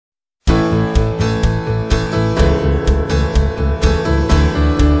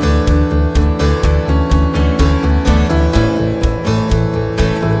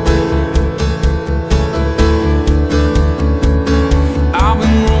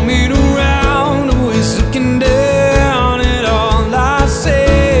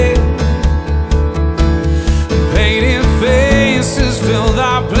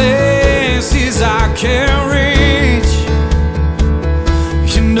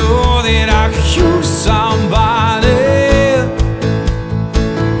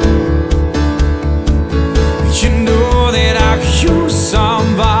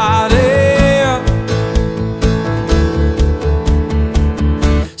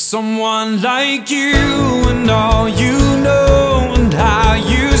Someone like you and all you know and how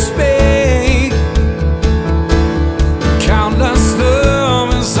you speak. Countless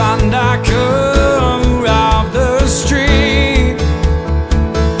lovers undercover of the street.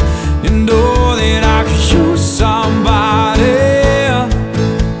 You know that I could use somebody.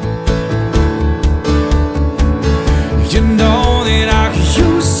 You know that I could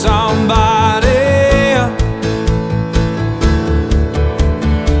use somebody.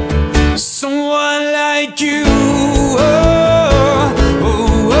 Someone like you, oh,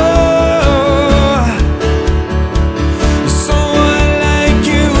 oh, oh. Someone like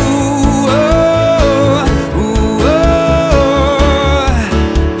you, oh, oh,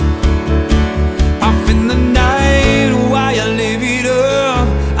 oh. Off in the night while you live it up,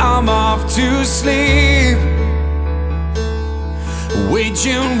 I'm off to sleep,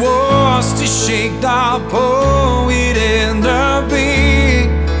 waging wars to shake the poet and the beat.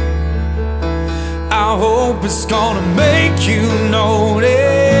 I hope it's gonna make you notice.